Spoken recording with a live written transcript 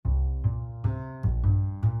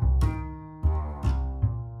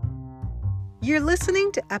You're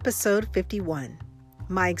listening to episode 51,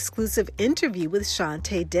 my exclusive interview with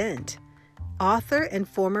Shante Dent, author and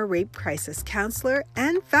former rape crisis counselor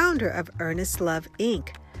and founder of Earnest Love, Inc.,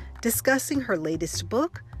 discussing her latest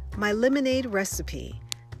book, My Lemonade Recipe,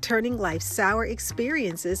 turning life's sour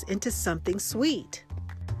experiences into something sweet.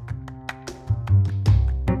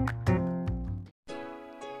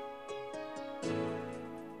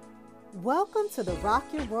 Welcome to the Rock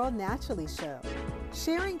Your World Naturally show,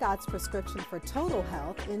 sharing God's prescription for total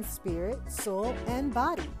health in spirit, soul, and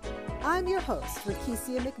body. I'm your host,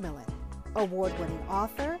 Rakesia McMillan, award-winning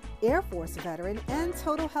author, Air Force veteran, and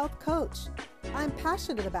total health coach. I'm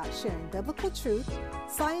passionate about sharing biblical truth,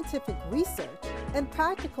 scientific research, and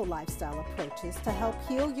practical lifestyle approaches to help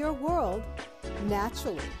heal your world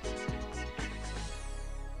naturally.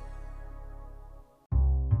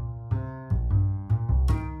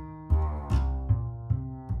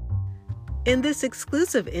 In this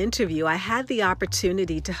exclusive interview, I had the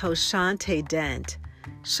opportunity to host Shante Dent.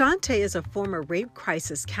 Shante is a former rape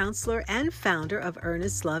crisis counselor and founder of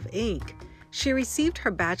Earnest Love, Inc. She received her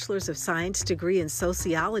Bachelor's of Science degree in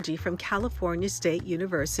sociology from California State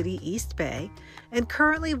University, East Bay, and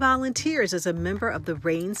currently volunteers as a member of the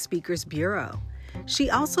RAIN Speakers Bureau. She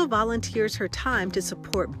also volunteers her time to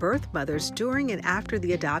support birth mothers during and after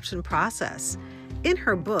the adoption process. In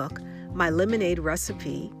her book, My Lemonade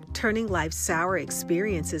Recipe, Turning Life's Sour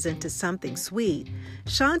Experiences into Something Sweet,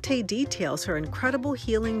 Shante details her incredible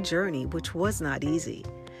healing journey, which was not easy.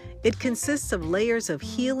 It consists of layers of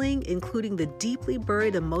healing, including the deeply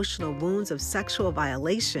buried emotional wounds of sexual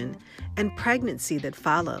violation and pregnancy that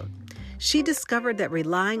followed. She discovered that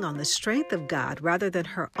relying on the strength of God rather than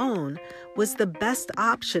her own was the best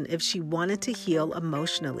option if she wanted to heal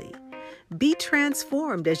emotionally. Be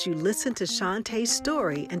transformed as you listen to Shante's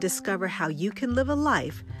story and discover how you can live a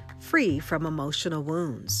life free from emotional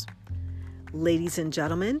wounds. Ladies and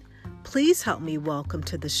gentlemen, please help me welcome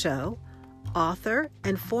to the show author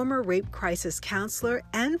and former rape crisis counselor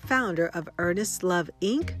and founder of Earnest Love,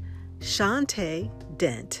 Inc., Shante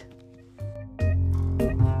Dent.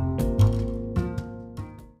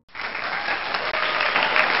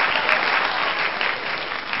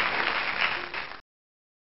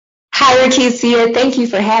 Hi, Rakesia. Thank you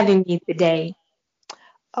for having me today.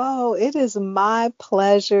 Oh, it is my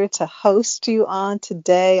pleasure to host you on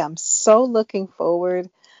today. I'm so looking forward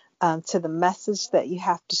to the message that you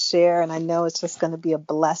have to share, and I know it's just going to be a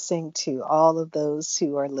blessing to all of those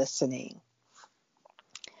who are listening.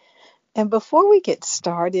 And before we get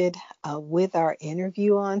started with our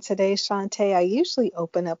interview on today, Shante, I usually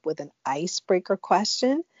open up with an icebreaker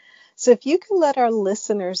question. So if you can let our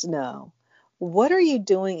listeners know, what are you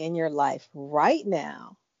doing in your life right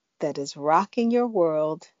now that is rocking your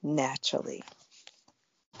world naturally?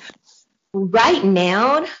 Right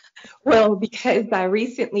now, well, because I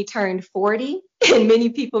recently turned 40, and many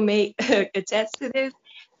people may attest to this,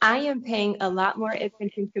 I am paying a lot more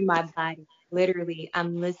attention to my body. Literally,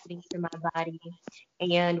 I'm listening to my body.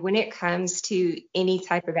 And when it comes to any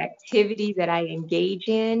type of activity that I engage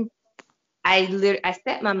in, I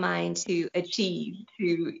set my mind to achieve,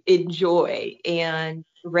 to enjoy, and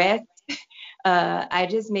rest. I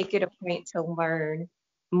just make it a point to learn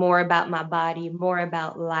more about my body, more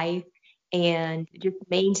about life, and just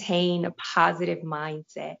maintain a positive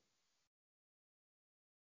mindset.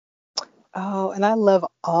 Oh, and I love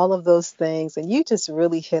all of those things. And you just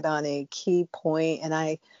really hit on a key point. And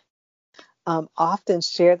I often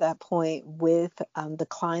share that point with the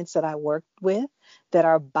clients that I work with, that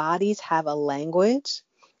our bodies have a language.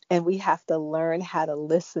 And we have to learn how to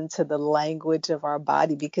listen to the language of our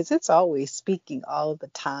body because it's always speaking all the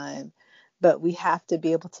time. But we have to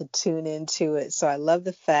be able to tune into it. So I love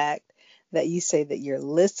the fact that you say that you're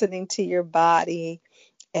listening to your body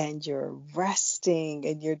and you're resting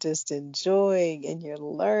and you're just enjoying and you're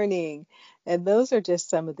learning. And those are just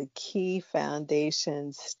some of the key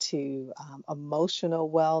foundations to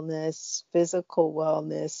emotional wellness, physical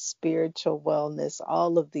wellness, spiritual wellness,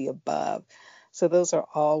 all of the above. So those are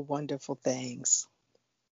all wonderful things.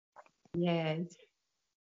 Yes.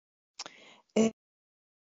 And,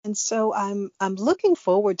 and so I'm looking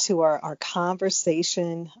forward to our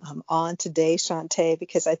conversation on today, Shante,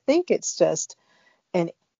 because I think it's just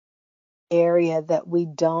an area that we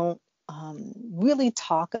don't really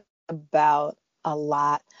talk about a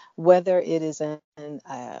lot, whether it is in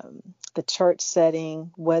the church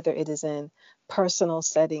setting, whether it is in personal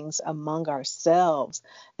settings among ourselves.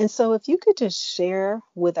 And so, if you could just share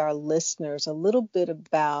with our listeners a little bit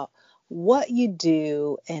about what you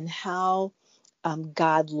do and how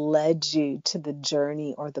God led you to the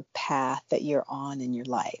journey or the path that you're on in your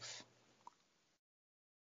life.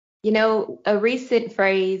 A recent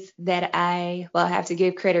phrase that I have to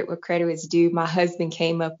give credit where credit is due, my husband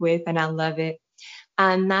came up with, and I love it.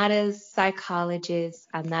 I'm not a psychologist.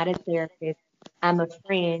 I'm not a therapist. I'm a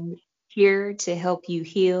friend here to help you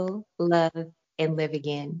heal, love, and live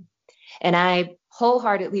again. And I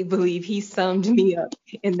wholeheartedly believe he summed me up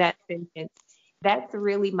in that sentence. That's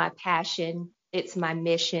really my passion. It's my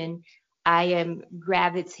mission. I am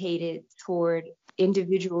gravitated toward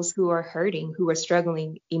individuals who are hurting, who are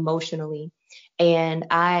struggling emotionally. And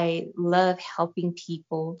I love helping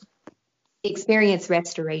people experience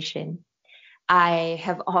restoration. I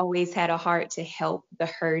have always had a heart to help the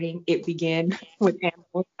hurting. It began with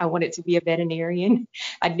animals. I wanted to be a veterinarian.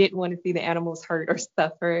 I didn't want to see the animals hurt or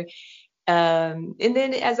suffer. And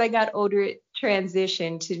then as I got older, it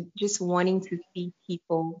transitioned to just wanting to see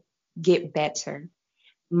people get better.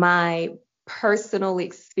 My personal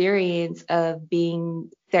experience of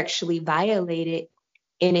being sexually violated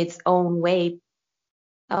in its own way,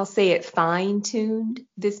 I'll say it fine tuned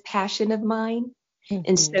this passion of mine.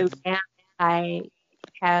 And so Mhm. now I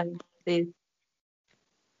have this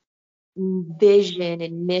vision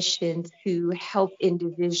and mission to help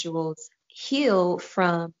individuals heal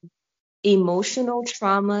from emotional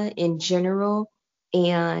trauma in general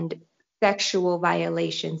and sexual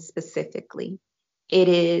violation specifically. It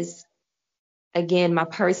is, again, my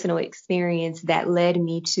personal experience that led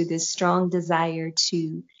me to this strong desire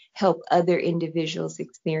to help other individuals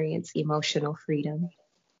experience emotional freedom.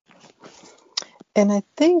 And I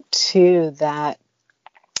think too that,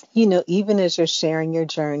 even as you're sharing your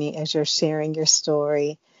journey, as you're sharing your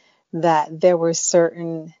story, that there were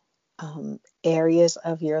certain areas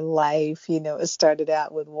of your life. It started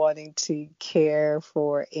out with wanting to care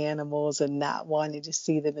for animals and not wanting to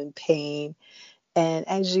see them in pain. And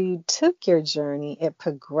as you took your journey, it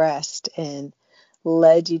progressed and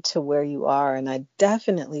led you to where you are. And I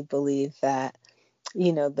definitely believe that,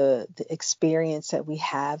 the experience that we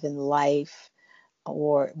have in life,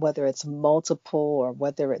 or whether it's multiple or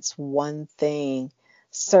whether it's one thing,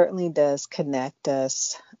 certainly does connect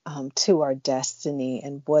us to our destiny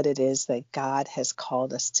and what it is that God has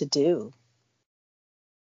called us to do.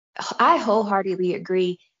 I wholeheartedly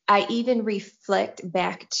agree. I even reflect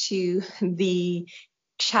back to the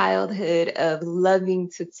childhood of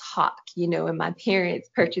loving to talk, and my parents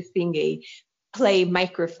purchasing a play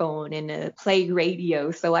microphone and a play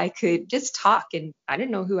radio so I could just talk. And I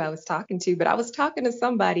didn't know who I was talking to, but I was talking to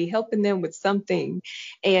somebody, helping them with something.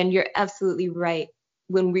 And you're absolutely right.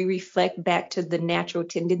 When we reflect back to the natural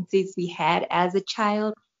tendencies we had as a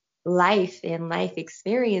child, life and life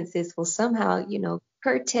experiences will somehow,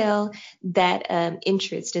 curtail that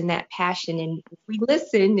interest and that passion. And if we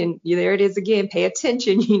listen, and there it is again, pay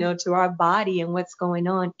attention, to our body and what's going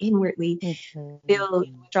on inwardly, feel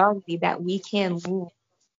Mhm. strongly that we can move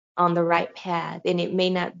on the right path. And it may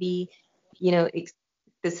not be,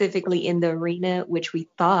 specifically in the arena which we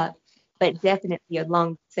thought, but definitely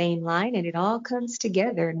along the same line. And it all comes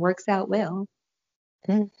together and works out well.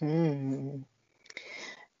 Mhm.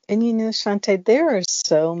 And Shante, there are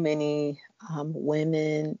so many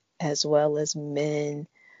women as well as men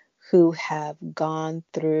who have gone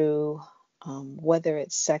through, whether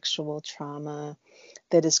it's sexual trauma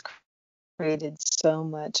that has created so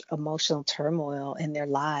much emotional turmoil in their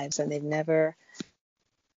lives, and they've never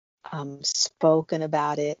spoken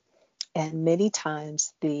about it. And many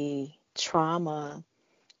times the trauma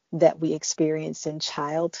that we experience in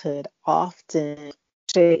childhood often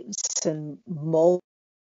shapes and molds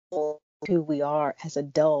who we are as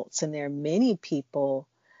adults. And there are many people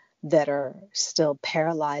that are still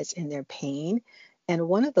paralyzed in their pain. And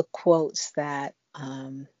one of the quotes that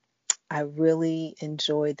I really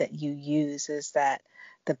enjoyed that you use is that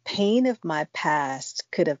the pain of my past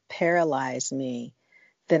could have paralyzed me.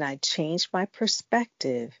 Then I changed my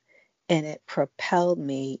perspective and it propelled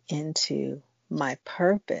me into my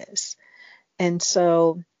purpose. And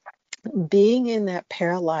so being in that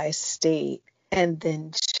paralyzed state and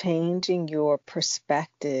then changing your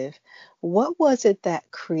perspective, what was it that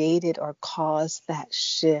created or caused that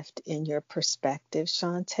shift in your perspective,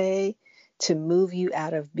 Shantae, to move you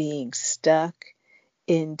out of being stuck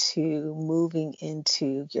into moving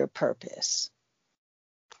into your purpose?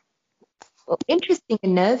 Well, interesting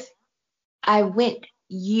enough, I went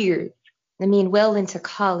years, well into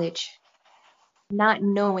college, not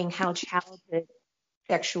knowing how childhood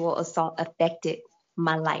sexual assault affected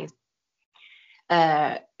my life.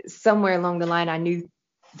 Uh, Somewhere along the line, I knew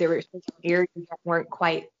there were certain areas that weren't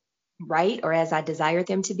quite right or as I desired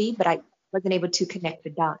them to be, but I wasn't able to connect the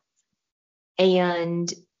dots.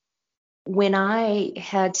 And when I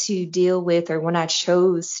had to deal with, or when I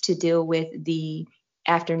chose to deal with the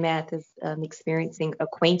aftermath of experiencing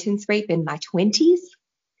acquaintance rape in my 20s,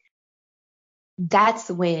 that's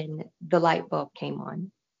when the light bulb came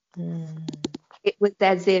on. Mm. It was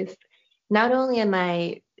as if not only am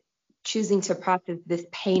I choosing to process this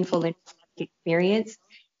painful and experience,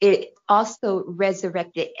 it also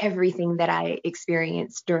resurrected everything that I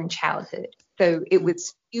experienced during childhood. So it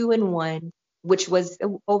was few in one, which was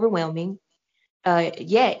overwhelming.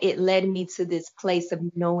 Yet it led me to this place of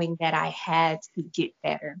knowing that I had to get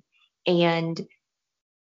better. And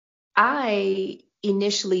I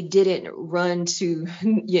initially didn't run to,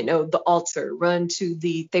 the altar, run to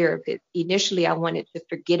the therapist. Initially, I wanted to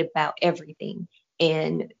forget about everything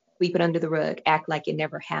and sweep it under the rug, act like it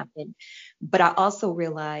never happened. But I also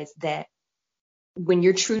realized that when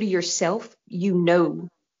you're true to yourself, you know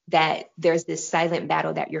that there's this silent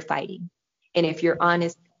battle that you're fighting. And if you're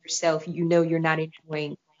honest with yourself, you know you're not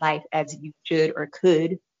enjoying life as you should or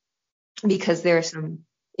could because there are some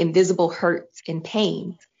invisible hurts and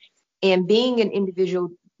pains. And being an individual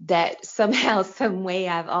that somehow, some way,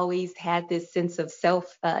 I've always had this sense of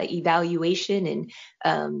self evaluation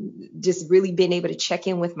and just really been able to check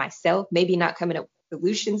in with myself, maybe not coming up with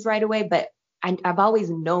solutions right away, but I've always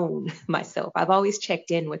known myself. I've always checked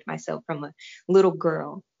in with myself from a little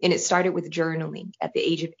girl. And it started with journaling at the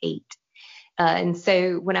age of 8. And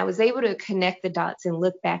so when I was able to connect the dots and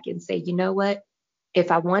look back and say, you know what, if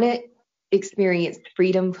I want to experience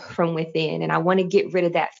freedom from within and I want to get rid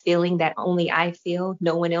of that feeling that only I feel,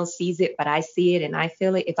 no one else sees it, but I see it and I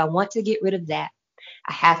feel it. If I want to get rid of that,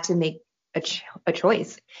 I have to make a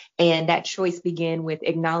choice. And that choice began with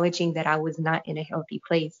acknowledging that I was not in a healthy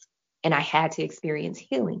place and I had to experience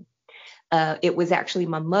healing. It was actually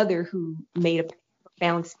my mother who made a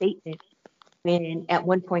profound statement. And at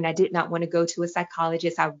one point, I did not want to go to a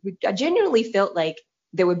psychologist. I genuinely felt like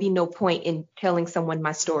there would be no point in telling someone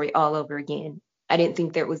my story all over again. I didn't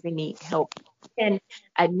think there was any help. And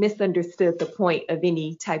I misunderstood the point of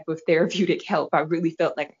any type of therapeutic help. I really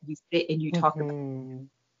felt like you sit and you talk about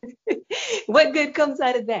what good comes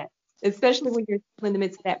out of that, especially when you're in the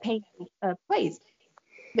midst of that painful place.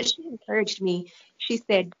 But she encouraged me. She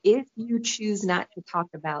said, if you choose not to talk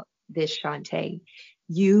about this, Shantae,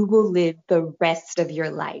 you will live the rest of your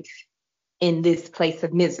life in this place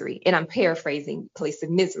of misery. And I'm paraphrasing place of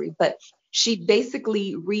misery, but she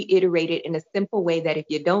basically reiterated in a simple way that if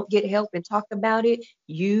you don't get help and talk about it,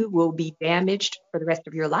 you will be damaged for the rest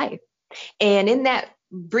of your life. And in that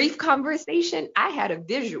brief conversation, I had a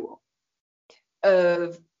visual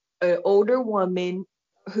of an older woman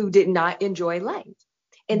who did not enjoy life.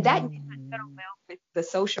 And that did not settle well with the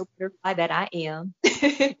social butterfly that I am.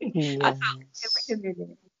 I thought, wait a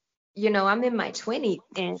minute. I'm in my 20s,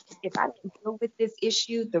 and if I don't deal with this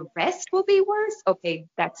issue, the rest will be worse. Okay,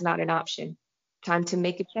 that's not an option. Time to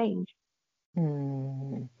make a change.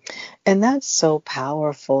 Mm. And that's so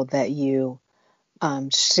powerful that you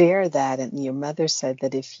share that. And your mother said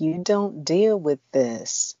that if you don't deal with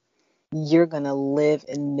this, you're going to live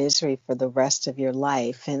in misery for the rest of your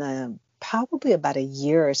life. And probably about a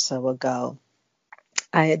year or so ago,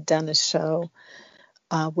 I had done a show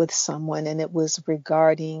with someone, and it was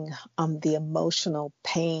regarding the emotional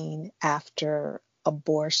pain after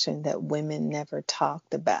abortion that women never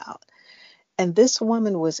talked about. And this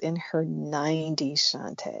woman was in her 90s,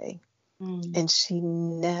 Shantae, and she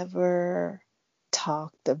never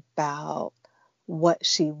talked about what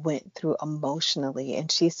she went through emotionally.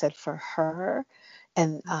 And she said for her,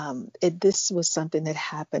 and this was something that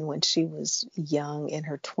happened when she was young in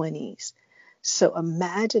her 20s. So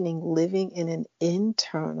imagining living in an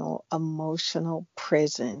internal emotional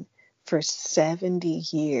prison for 70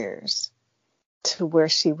 years to where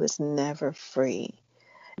she was never free.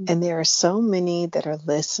 And there are so many that are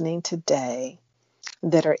listening today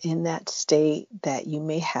that are in that state that you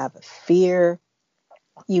may have a fear,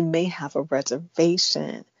 you may have a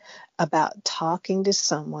reservation about talking to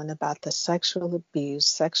someone about the sexual abuse,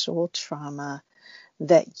 sexual trauma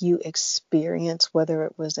that you experienced, whether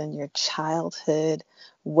it was in your childhood,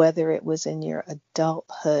 whether it was in your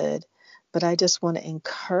adulthood. But I just want to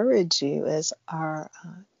encourage you, as our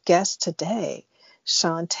guest today,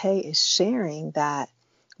 Shantae, is sharing that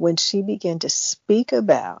when she began to speak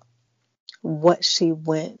about what she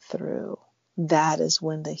went through, that is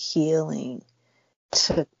when the healing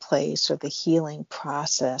took place, or the healing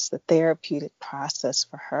process, the therapeutic process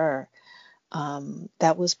for her.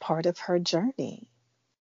 That was part of her journey.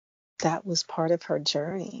 That was part of her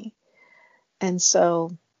journey. And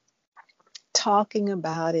so talking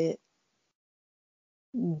about it,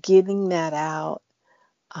 getting that out,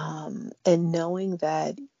 and knowing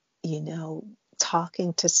that,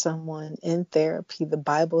 talking to someone in therapy, the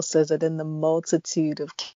Bible says that in the multitude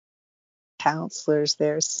of counselors,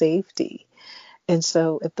 there's safety. And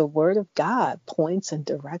so if the Word of God points and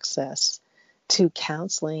directs us to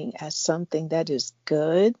counseling as something that is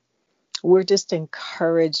good, we're just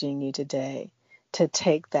encouraging you today to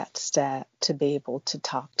take that step to be able to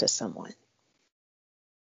talk to someone.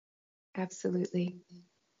 Absolutely.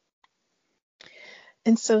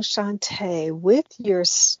 And so, Shantae, with your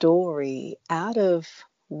story, out of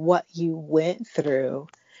what you went through,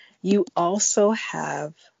 you also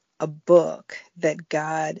have a book that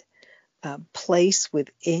God placed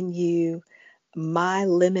within you, My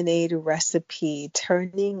Lemonade Recipe,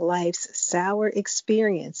 Turning Life's Sour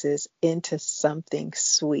Experiences into Something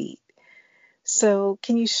Sweet. So,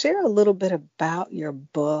 can you share a little bit about your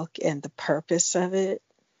book and the purpose of it?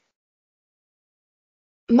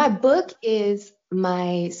 My book is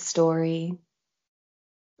my story.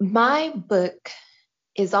 My book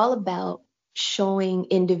is all about showing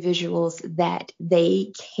individuals that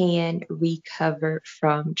they can recover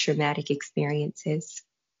from traumatic experiences.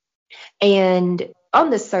 And on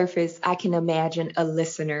the surface, I can imagine a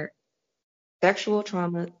listener, sexual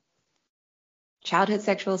trauma, childhood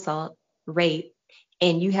sexual assault, rape,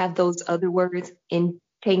 and you have those other words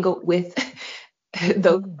entangled with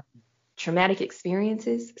those traumatic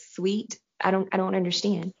experiences, sweet. I don't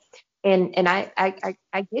understand. And I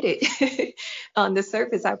get it. On the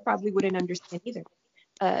surface, I probably wouldn't understand either.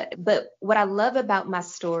 But what I love about my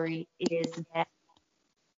story is that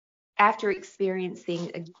after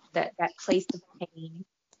experiencing that place of pain,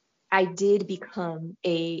 I did become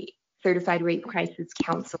a certified rape crisis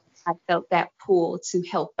counselor. I felt that pull to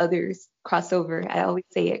help others cross over. I always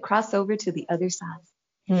say it, cross over to the other side.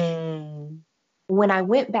 When I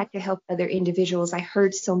went back to help other individuals, I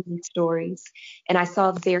heard so many stories and I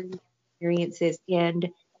saw their experiences. And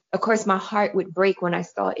of course, my heart would break when I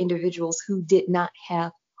saw individuals who did not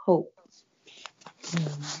have hope.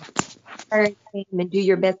 Encourage them and do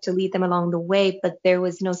your best to lead them along the way, but there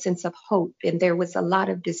was no sense of hope. And there was a lot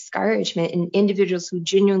of discouragement in individuals who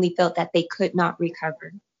genuinely felt that they could not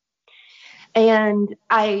recover. And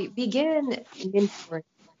I began mentoring,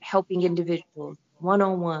 helping individuals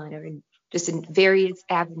one-on-one or just in various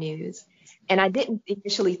avenues. And I didn't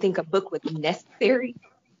initially think a book was necessary.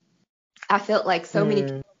 I felt like so many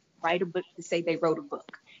people write a book to say they wrote a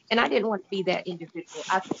book. And I didn't want to be that individual.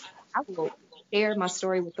 I will share my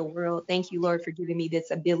story with the world. Thank you, Lord, for giving me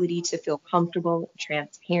this ability to feel comfortable,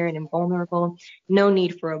 transparent, and vulnerable. No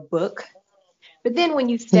need for a book. But then when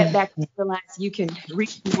you step back and realize you can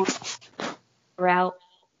reach more out,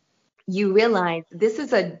 you realize this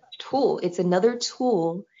is a tool. It's another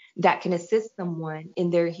tool that can assist someone in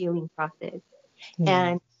their healing process.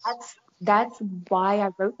 And that's why I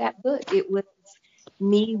wrote that book. It was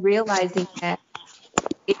me realizing that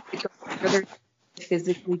it could go further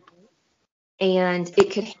physically and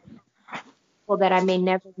it could help people that I may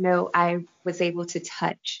never know I was able to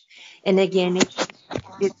touch. And again, it's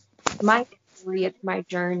my story, it's my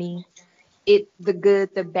journey. It's the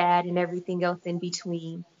good, the bad, and everything else in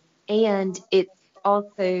between. And it's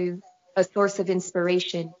also a source of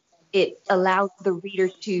inspiration. It allows the reader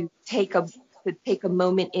to take a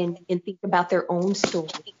moment and think about their own story.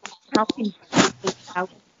 How can you take things out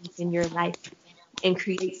in your life and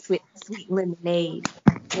create sweet lemonade?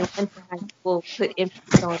 And one thing I will put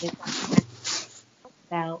emphasis on is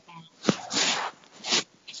about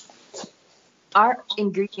our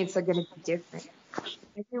ingredients are going to be different.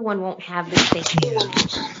 Everyone won't have the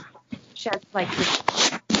same. Just like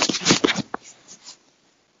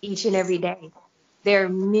each and every day. There are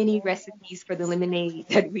many recipes for the lemonade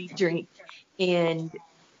that we drink, and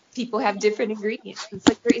people have different ingredients. And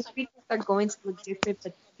so your ingredients are going to look different,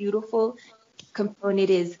 but the beautiful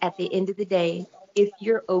component is at the end of the day, if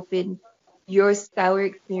you're open, your sour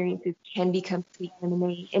experiences can become sweet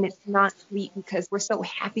lemonade. And it's not sweet because we're so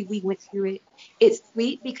happy we went through it. It's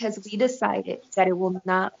sweet because we decided that it will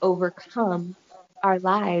not overcome our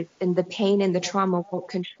lives and the pain and the trauma won't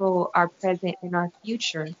control our present and our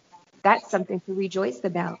future. That's something to rejoice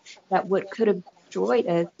about. That what could have destroyed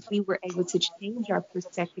us, we were able to change our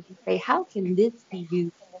perspective and say, how can this be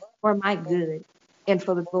used for my good and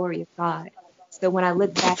for the glory of God? So when I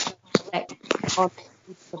look back at all the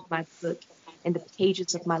pages of my book and the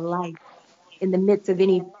pages of my life, in the midst of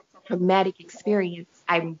any traumatic experience,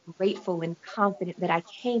 I'm grateful and confident that I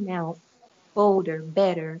came out bolder,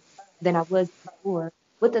 better than I was before,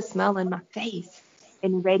 with a smile on my face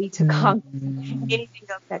and ready to conquer anything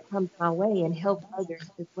else that comes my way and help others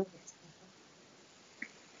as well.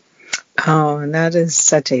 Oh, and that is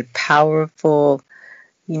such a powerful,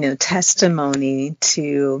 testimony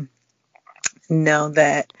to know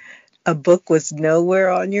that a book was nowhere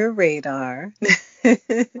on your radar.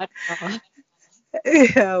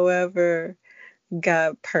 However,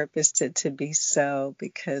 God purposed it to be so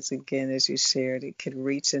because, again, as you shared, it could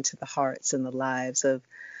reach into the hearts and the lives of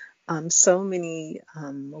so many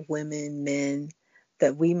women, men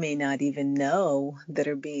that we may not even know that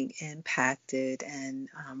are being impacted and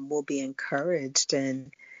will be encouraged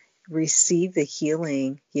and receive the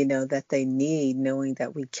healing, that they need, knowing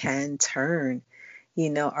that we can turn,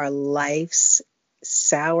 our life's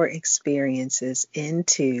sour experiences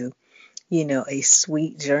into, a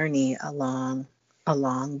sweet journey along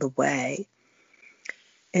the way.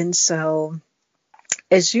 And so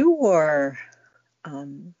as you were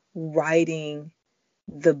writing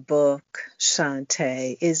the book,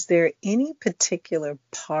 Shante, is there any particular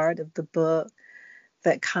part of the book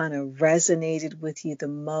that kind of resonated with you the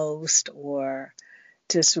most, or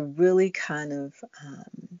just really kind of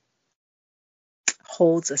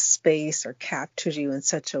holds a space or captures you in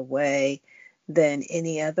such a way than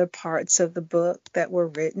any other parts of the book that were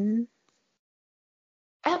written?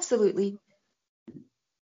 Absolutely.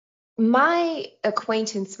 My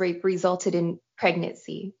acquaintance rape resulted in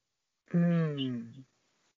pregnancy. Mm.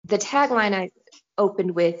 The tagline I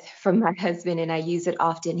opened with from my husband, and I use it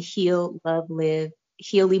often: heal, love, live,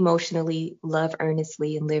 heal emotionally, love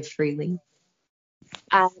earnestly, and live freely.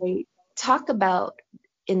 I talk about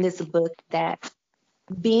in this book that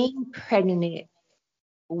being pregnant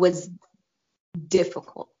was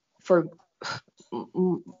difficult for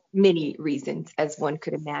many reasons, as one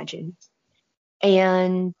could imagine.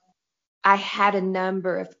 And I had a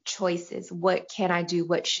number of choices. What can I do?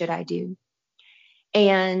 What should I do?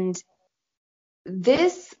 And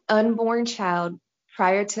this unborn child,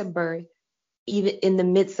 prior to birth, even in the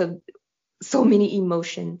midst of so many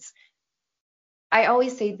emotions, I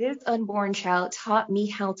always say this unborn child taught me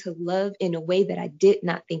how to love in a way that I did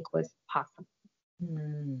not think was possible.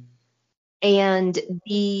 Mm. And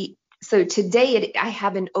so today I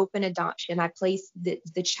have an open adoption. I placed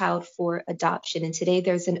the child for adoption, and today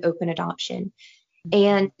there's an open adoption.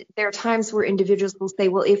 And there are times where individuals will say,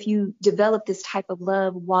 well, if you develop this type of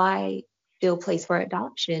love, why still place for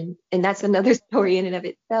adoption? And that's another story in and of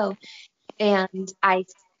itself. And I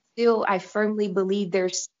firmly believe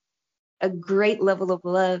there's a great level of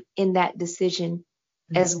love in that decision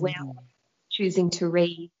as well, choosing to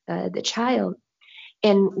raise the child.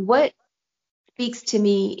 And what speaks to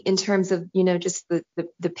me in terms of, just the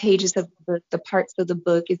pages of the parts of the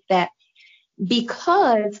book is that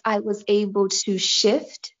because I was able to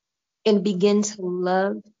shift and begin to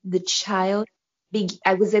love the child,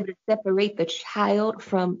 I was able to separate the child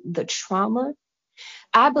from the trauma.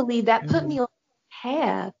 I believe that put me on a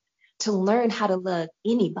path to learn how to love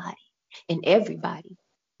anybody and everybody,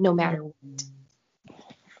 no matter what.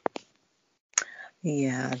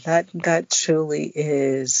 Yeah, that truly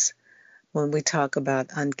is, when we talk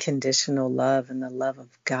about unconditional love and the love of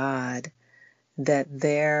God, that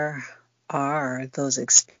there are those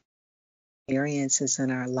experiences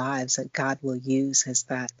in our lives that God will use as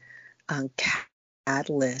that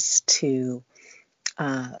catalyst to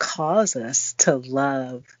cause us to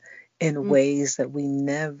love in ways that we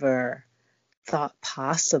never thought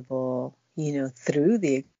possible, through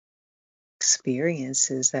the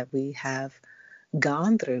experiences that we have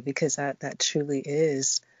gone through, because that truly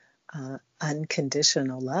is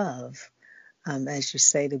unconditional love. As you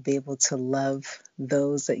say, to be able to love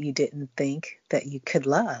those that you didn't think that you could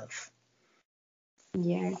love.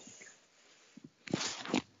 Yes.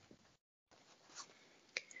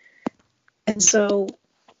 And so,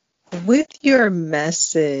 with your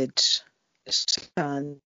message,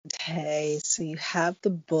 Shante, so you have the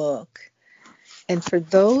book, and for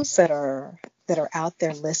those that are out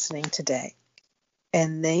there listening today,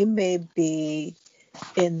 and they may be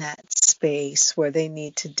in that space where they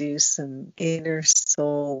need to do some inner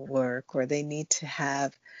soul work, or they need to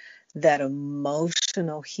have that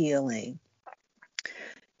emotional healing,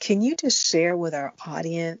 can you just share with our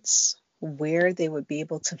audience where they would be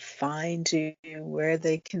able to find you, where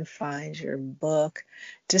they can find your book,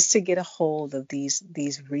 just to get a hold of these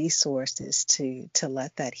resources to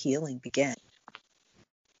let that healing begin?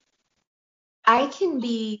 I can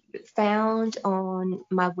be found on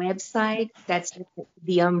my website. That's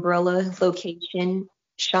the umbrella location,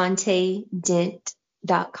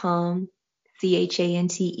 shantedent.com,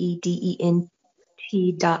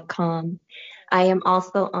 CHANTEDENT.com. I am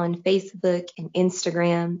also on Facebook and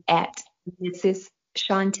Instagram at Mrs.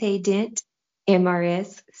 Shante Dent,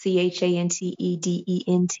 MRS,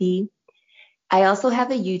 CHANTEDENT. I also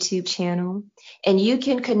have a YouTube channel, and you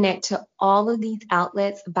can connect to all of these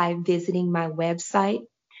outlets by visiting my website,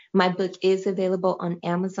 My book is available on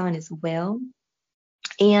Amazon as well.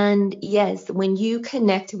 And yes, when you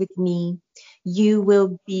connect with me, you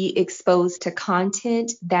will be exposed to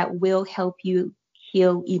content that will help you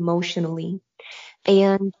heal emotionally.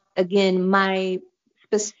 And again, my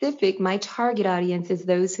target audience is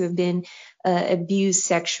those who have been abused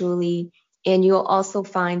sexually. And you'll also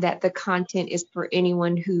find that the content is for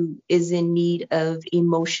anyone who is in need of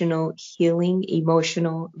emotional healing,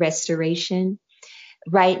 emotional restoration.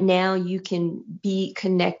 Right now, you can be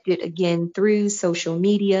connected again through social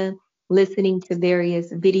media, listening to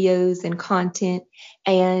various videos and content.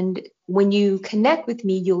 And when you connect with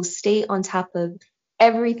me, you'll stay on top of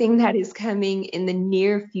everything that is coming in the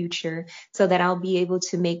near future so that I'll be able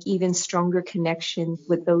to make even stronger connections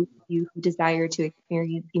with those of you who desire to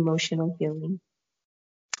experience emotional healing.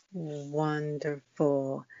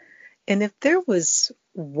 Wonderful. And if there was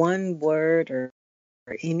one word or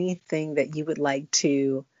anything that you would like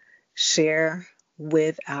to share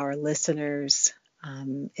with our listeners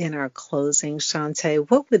in our closing, Shante,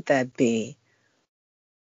 what would that be?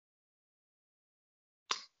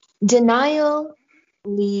 Denial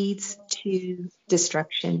leads to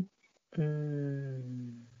destruction.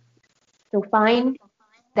 Mm. So find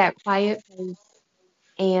that quiet place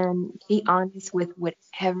and be honest with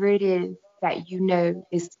whatever it is that you know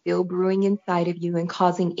is still brewing inside of you and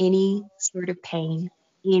causing any sort of pain,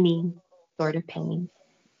 any sort of pain.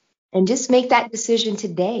 And just make that decision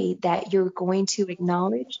today that you're going to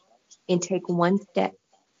acknowledge and take one step.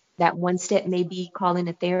 That one step may be calling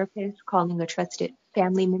a therapist, calling a trusted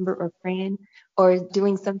family member or friend, or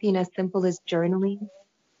doing something as simple as journaling,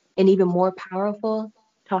 and even more powerful,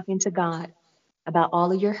 talking to God about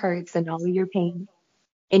all of your hurts and all of your pain.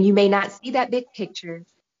 And you may not see that big picture,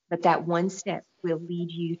 but that one step will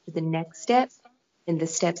lead you to the next step and the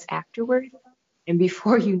steps afterward. And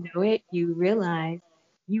before you know it, you realize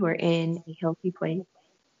you are in a healthy place.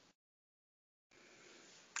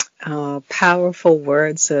 Powerful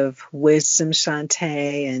words of wisdom,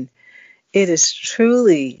 Shante. And it has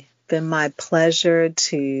truly been my pleasure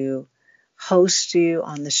to host you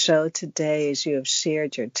on the show today as you have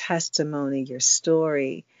shared your testimony, your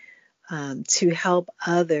story, to help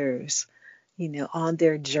others, on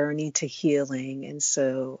their journey to healing. And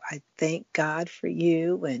so I thank God for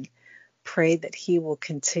you and pray that He will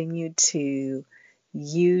continue to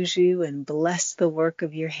use you and bless the work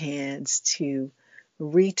of your hands to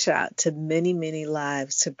reach out to many, many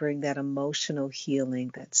lives to bring that emotional healing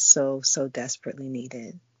that's so, so desperately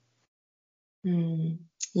needed.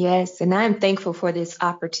 Yes, and I'm thankful for this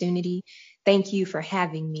opportunity. Thank you for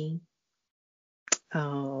having me.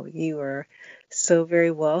 Oh, you are so very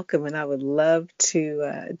welcome, and I would love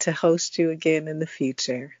to host you again in the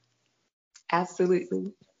future.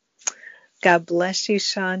 Absolutely. God bless you,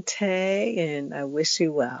 Shante, and I wish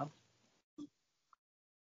you well.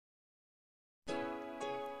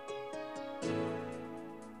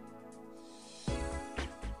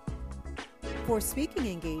 For speaking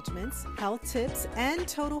engagements, health tips, and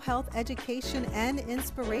total health education and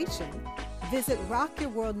inspiration, visit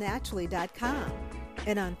rockyourworldnaturally.com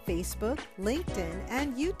and on Facebook, LinkedIn,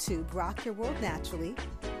 and YouTube, Rock Your World Naturally,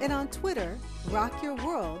 and on Twitter, Rock Your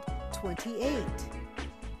World 28.